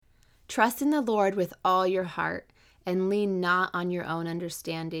Trust in the Lord with all your heart and lean not on your own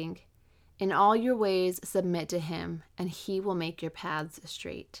understanding. In all your ways submit to him, and he will make your paths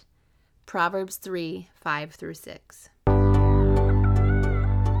straight. Proverbs 3:5-6.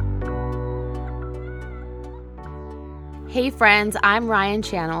 Hey friends, I'm Ryan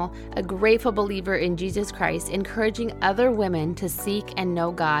Channel, a grateful believer in Jesus Christ, encouraging other women to seek and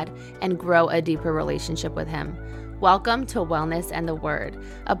know God and grow a deeper relationship with him. Welcome to Wellness and the Word,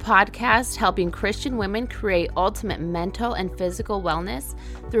 a podcast helping Christian women create ultimate mental and physical wellness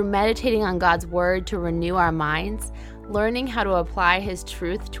through meditating on God's Word to renew our minds, learning how to apply his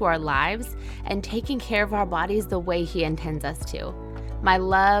truth to our lives, and taking care of our bodies the way he intends us to. My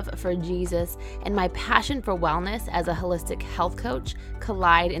love for Jesus and my passion for wellness as a holistic health coach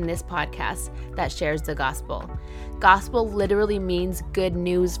collide in this podcast that shares the gospel. Gospel literally means good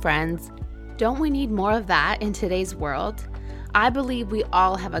news, friends. Don't we need more of that in today's world? I believe we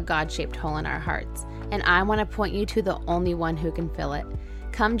all have a God-shaped hole in our hearts, and I want to point you to the only one who can fill it.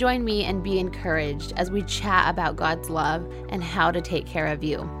 Come join me and be encouraged as we chat about God's love and how to take care of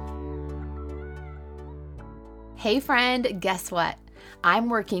you. Hey friend, guess what? I'm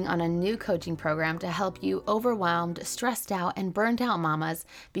working on a new coaching program to help you overwhelmed, stressed out, and burnt out mamas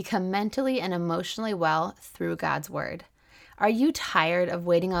become mentally and emotionally well through God's Word. Are you tired of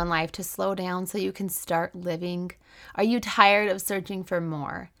waiting on life to slow down so you can start living? Are you tired of searching for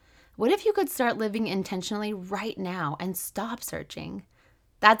more? What if you could start living intentionally right now and stop searching?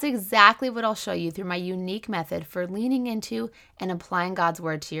 That's exactly what I'll show you through my unique method for leaning into and applying God's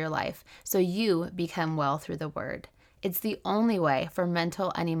Word to your life so you become well through the Word. It's the only way for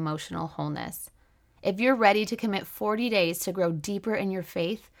mental and emotional wholeness. If you're ready to commit 40 days to grow deeper in your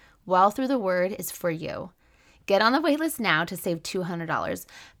faith, Well Through the Word is for you. Get on the waitlist now to save $200,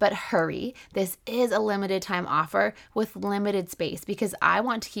 but hurry. This is a limited time offer with limited space because I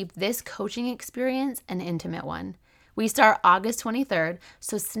want to keep this coaching experience an intimate one. We start August 23rd,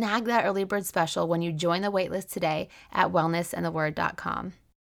 so snag that early bird special when you join the waitlist today at wellnessandtheword.com.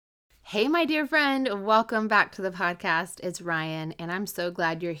 Hey, my dear friend, welcome back to the podcast. It's Ryan, and I'm so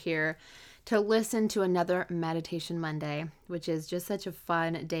glad you're here to listen to another Meditation Monday, which is just such a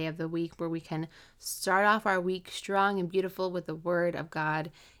fun day of the week where we can start off our week strong and beautiful with the Word of God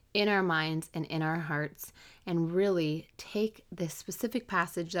in our minds and in our hearts, and really take this specific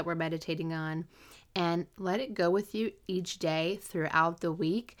passage that we're meditating on and let it go with you each day throughout the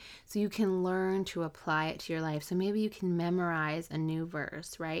week so you can learn to apply it to your life. So maybe you can memorize a new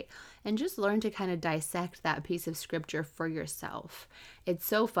verse, right? And just learn to kind of dissect that piece of scripture for yourself. It's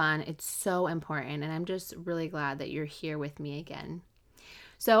so fun. It's so important. And I'm just really glad that you're here with me again.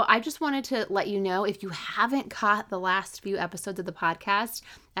 So I just wanted to let you know, if you haven't caught the last few episodes of the podcast,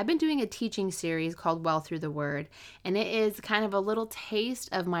 I've been doing a teaching series called Well Through the Word, and it is kind of a little taste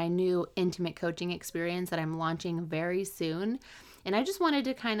of my new intimate coaching experience that I'm launching very soon. And I just wanted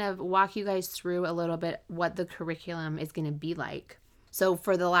to kind of walk you guys through a little bit what the curriculum is going to be like. So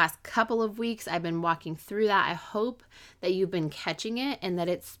for the last couple of weeks, I've been walking through that. I hope that you've been catching it and that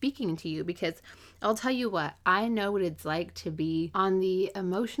it's speaking to you, because I'll tell you what, I know what it's like to be on the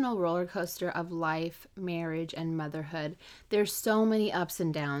emotional roller coaster of life, marriage, and motherhood. There's so many ups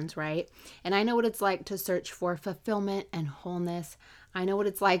and downs, right? And I know what it's like to search for fulfillment and wholeness. I know what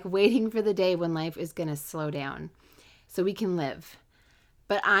it's like waiting for the day when life is going to slow down so we can live.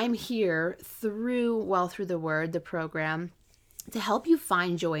 But I'm here through Well Through the Word, the program, to help you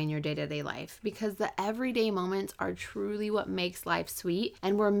find joy in your day-to-day life, because the everyday moments are truly what makes life sweet,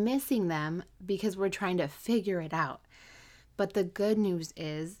 and we're missing them because we're trying to figure it out. But the good news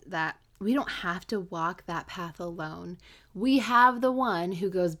is that we don't have to walk that path alone. We have the one who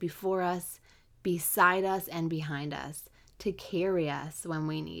goes before us, beside us, and behind us to carry us when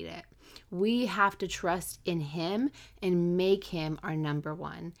we need it. We have to trust in him and make him our number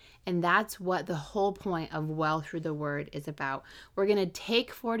one. And that's what the whole point of Well Through the Word is about. We're going to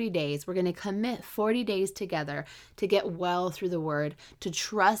take 40 days. We're going to commit 40 days together to get well through the Word, to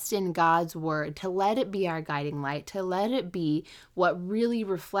trust in God's Word, to let it be our guiding light, to let it be what really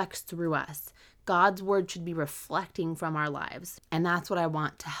reflects through us. God's Word should be reflecting from our lives. And that's what I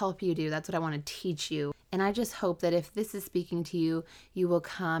want to help you do. That's what I want to teach you. And I just hope that if this is speaking to you, you will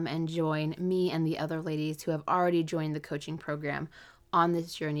come and join me and the other ladies who have already joined the coaching program on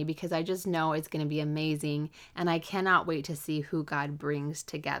this journey, because I just know it's going to be amazing. And I cannot wait to see who God brings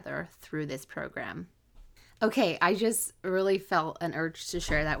together through this program. Okay, I just really felt an urge to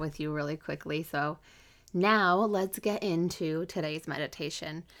share that with you really quickly. So now let's get into today's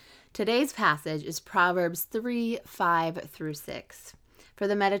meditation. Today's passage is Proverbs 3:5-6. For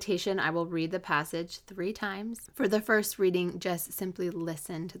the meditation, I will read the passage 3 times. For the first reading, just simply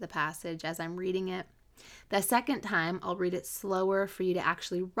listen to the passage as I'm reading it. The second time, I'll read it slower for you to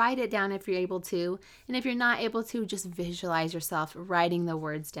actually write it down if you're able to. And if you're not able to, just visualize yourself writing the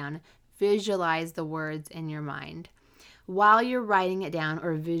words down. Visualize the words in your mind. While you're writing it down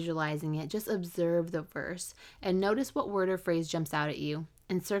or visualizing it, just observe the verse and notice what word or phrase jumps out at you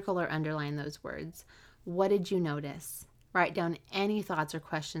and circle or underline those words. What did you notice? Write down any thoughts or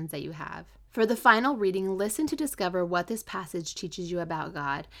questions that you have. For the final reading, listen to discover what this passage teaches you about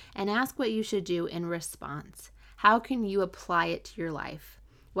God and ask what you should do in response. How can you apply it to your life?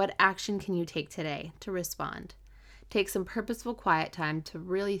 What action can you take today to respond? Take some purposeful quiet time to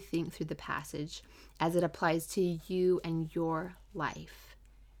really think through the passage as it applies to you and your life.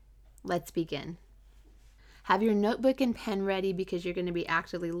 Let's begin. Have your notebook and pen ready because you're going to be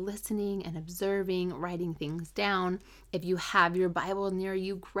actively listening and observing, writing things down. If you have your Bible near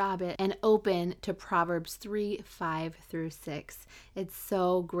you, grab it and open to Proverbs 3, 5 through 6. It's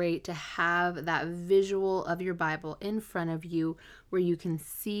so great to have that visual of your Bible in front of you where you can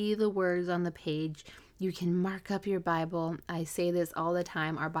see the words on the page. You can mark up your Bible. I say this all the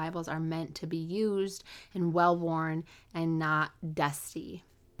time. Our Bibles are meant to be used and well-worn and not dusty.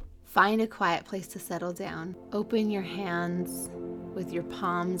 Find a quiet place to settle down. Open your hands with your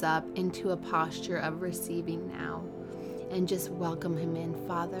palms up into a posture of receiving now. And just welcome Him in.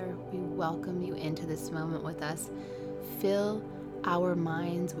 Father, we welcome you into this moment with us. Fill our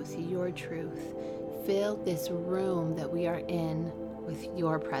minds with your truth. Fill this room that we are in with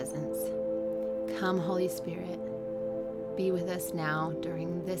your presence. Come, Holy Spirit, be with us now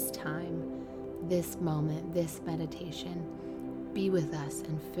during this time, this moment, this meditation. Be with us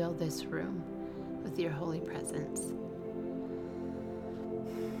and fill this room with your holy presence.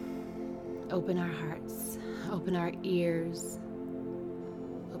 Open our hearts, open our ears,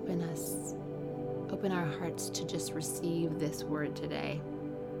 open our hearts to just receive this word today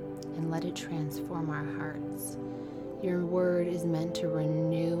and let it transform our hearts. Your word is meant to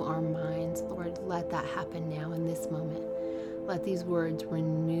renew our minds. Lord, let that happen now in this moment. Let these words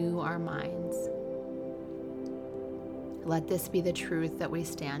renew our minds. Let this be the truth that we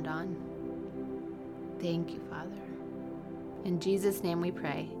stand on. Thank you, Father. In Jesus' name we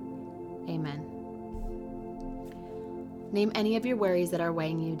pray. Amen. Name any of your worries that are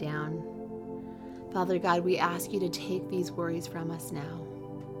weighing you down. Father God, we ask you to take these worries from us now.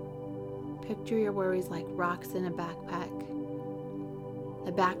 Picture your worries like rocks in a backpack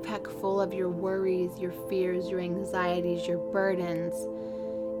full of your worries, your fears, your anxieties, your burdens.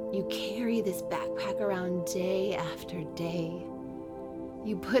 You carry this backpack around day after day.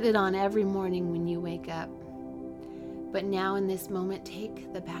 You put it on every morning when you wake up. But now in this moment,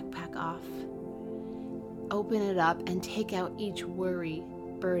 take the backpack off. Open it up and take out each worry,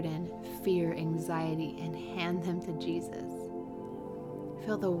 burden, fear, anxiety, and hand them to Jesus.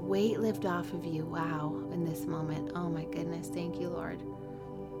 Feel the weight lift off of you. Wow, in this moment. Oh my goodness. Thank you, Lord.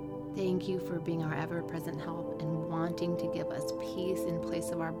 Thank you for being our ever-present help and wanting to give us peace in place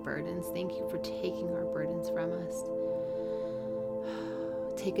of our burdens. Thank you for taking our burdens from us.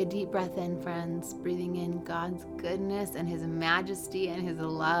 Take a deep breath in, friends, breathing in God's goodness and His majesty and His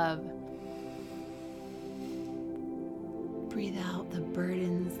love. Breathe out the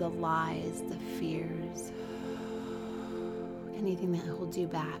burdens, the lies, the fears, anything that holds you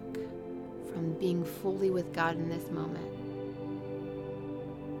back from being fully with God in this moment.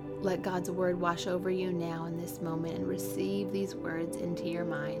 Let God's word wash over you now in this moment and receive these words into your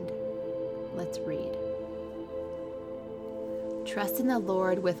mind. Let's read. Trust in the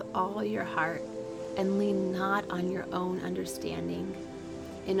Lord with all your heart and lean not on your own understanding.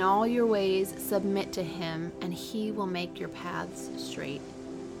 In all your ways submit to Him, and He will make your paths straight.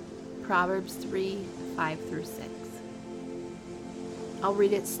 Proverbs 3, 5 through 6. I'll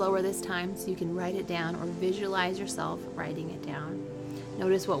read it slower this time so you can write it down or visualize yourself writing it down.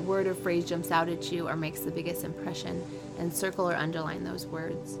 Notice what word or phrase jumps out at you or makes the biggest impression, and circle or underline those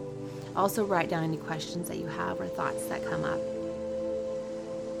words. Also write down any questions that you have or thoughts that come up.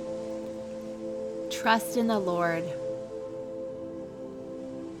 Trust in the Lord.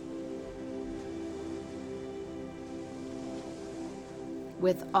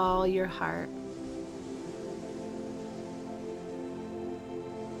 With all your heart.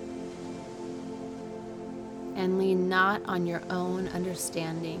 And lean not on your own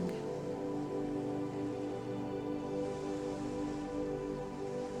understanding.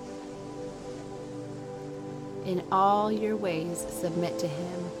 In all your ways submit to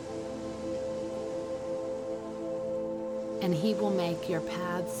Him, and He will make your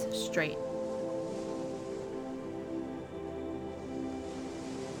paths straight.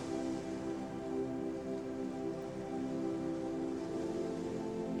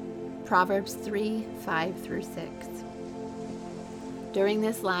 Proverbs 3, 5 through 6. During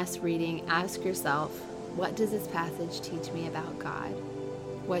this last reading, ask yourself, what does this passage teach me about God?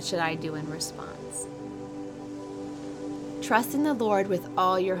 What should I do in response? Trust in the Lord with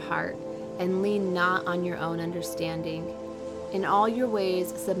all your heart and lean not on your own understanding. In all your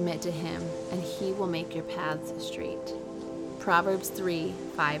ways submit to him, and he will make your paths straight. Proverbs 3,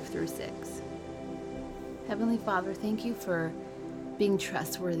 5 through 6. Heavenly Father, thank you for being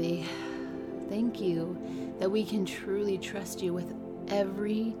trustworthy. Thank you that we can truly trust you with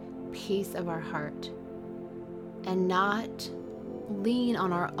every piece of our heart and not lean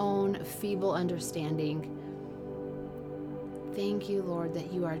on our own feeble understanding. Thank you, Lord,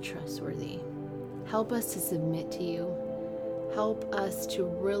 that you are trustworthy. Help us to submit to you. Help us to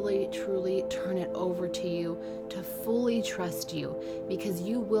really, truly turn it over to you, to fully trust you, because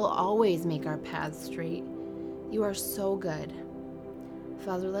you will always make our paths straight. You are so good.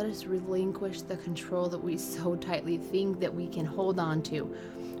 Father, let us relinquish the control that we so tightly think that we can hold on to,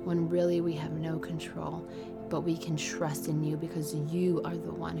 when really we have no control, but we can trust in you because you are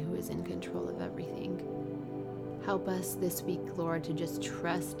the one who is in control of everything. Help us this week, Lord, to just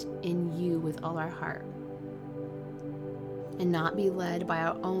trust in you with all our heart and not be led by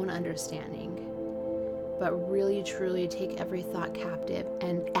our own understanding, but really, truly take every thought captive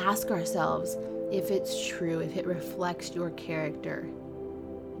and ask ourselves if it's true, if it reflects your character.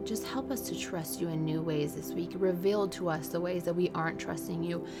 Just help us to trust you in new ways this week. Reveal to us the ways that we aren't trusting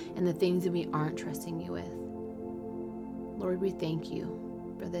you and the things that we aren't trusting you with. Lord, we thank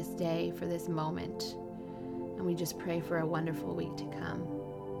you for this day, for this moment. And we just pray for a wonderful week to come.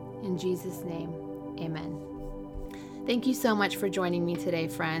 In Jesus' name, amen. Thank you so much for joining me today,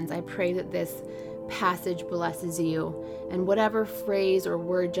 friends. I pray that this passage blesses you, and whatever phrase or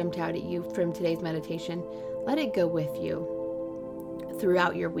word jumped out at you from today's meditation, let it go with you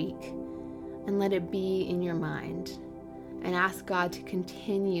throughout your week, and let it be in your mind. And ask God to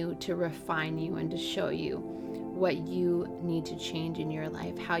continue to refine you and to show you what you need to change in your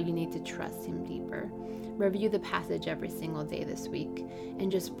life, how you need to trust him deeper. Review the passage every single day this week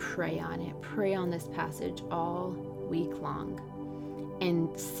and just pray on it. Pray on this passage all week long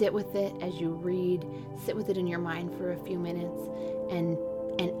and sit with it as you read. Sit with it in your mind for a few minutes and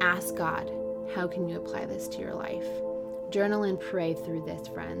ask God, how can you apply this to your life? Journal and pray through this,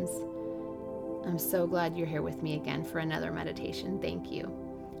 friends. I'm so glad you're here with me again for another meditation. Thank you.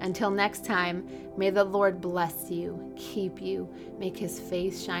 Until next time, may the Lord bless you, keep you, make his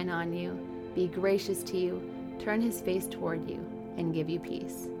face shine on you, be gracious to you, turn his face toward you, and give you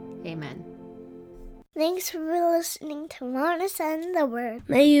peace. Amen. Thanks for listening to Wellness and the Word.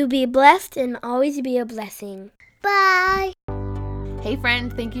 May you be blessed and always be a blessing. Bye. Hey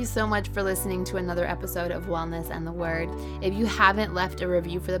friend, thank you so much for listening to another episode of Wellness and the Word. If you haven't left a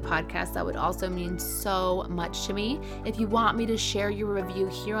review for the podcast, that would also mean so much to me. If you want me to share your review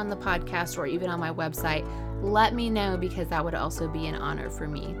here on the podcast or even on my website, let me know, because that would also be an honor for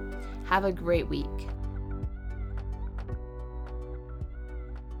me. Have a great week.